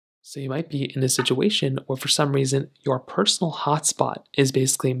So you might be in a situation where for some reason your personal hotspot is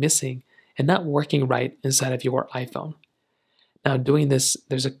basically missing and not working right inside of your iPhone. Now doing this,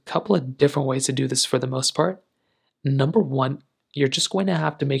 there's a couple of different ways to do this for the most part. Number one, you're just going to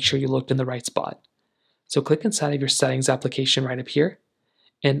have to make sure you looked in the right spot. So click inside of your settings application right up here.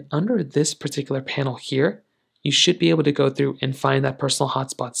 And under this particular panel here, you should be able to go through and find that personal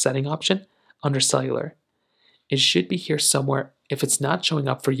hotspot setting option under cellular. It should be here somewhere. If it's not showing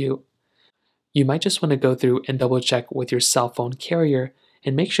up for you, you might just want to go through and double check with your cell phone carrier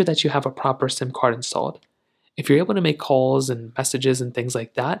and make sure that you have a proper SIM card installed. If you're able to make calls and messages and things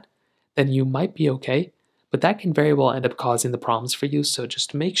like that, then you might be okay, but that can very well end up causing the problems for you. So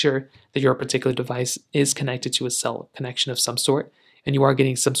just make sure that your particular device is connected to a cell connection of some sort and you are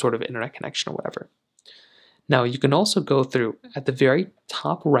getting some sort of internet connection or whatever. Now you can also go through at the very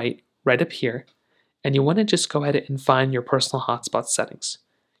top right up here, and you want to just go ahead and find your personal hotspot settings.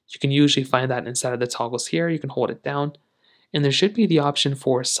 You can usually find that inside of the toggles here. You can hold it down, and there should be the option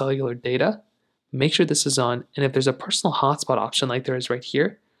for cellular data. Make sure this is on, and if there's a personal hotspot option like there is right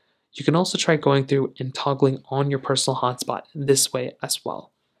here, you can also try going through and toggling on your personal hotspot this way as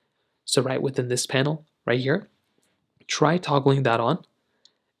well. So right within this panel right here, try toggling that on.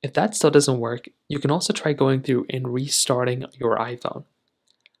 If that still doesn't work, you can also try going through and restarting your iPhone.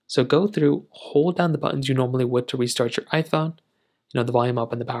 So go through, hold down the buttons you normally would to restart your iPhone, the volume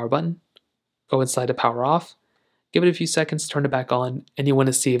up and the power button, go inside to power off, give it a few seconds, turn it back on, and you want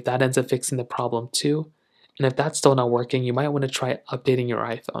to see if that ends up fixing the problem too. And if that's still not working, you might want to try updating your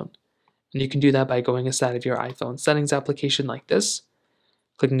iPhone. And you can do that by going inside of your iPhone settings application like this,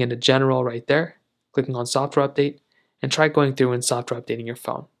 clicking into general right there, clicking on software update, and try going through and software updating your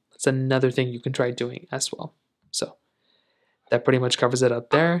phone. That's another thing you can try doing as well. So that pretty much covers it up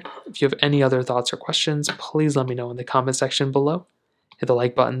there. If you have any other thoughts or questions, please let me know in the comment section below. Hit the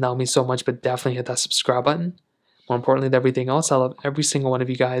like button, that would mean so much, but definitely hit that subscribe button. More importantly than everything else, I love every single one of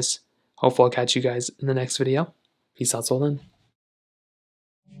you guys. Hopefully I'll catch you guys in the next video. Peace out, till then.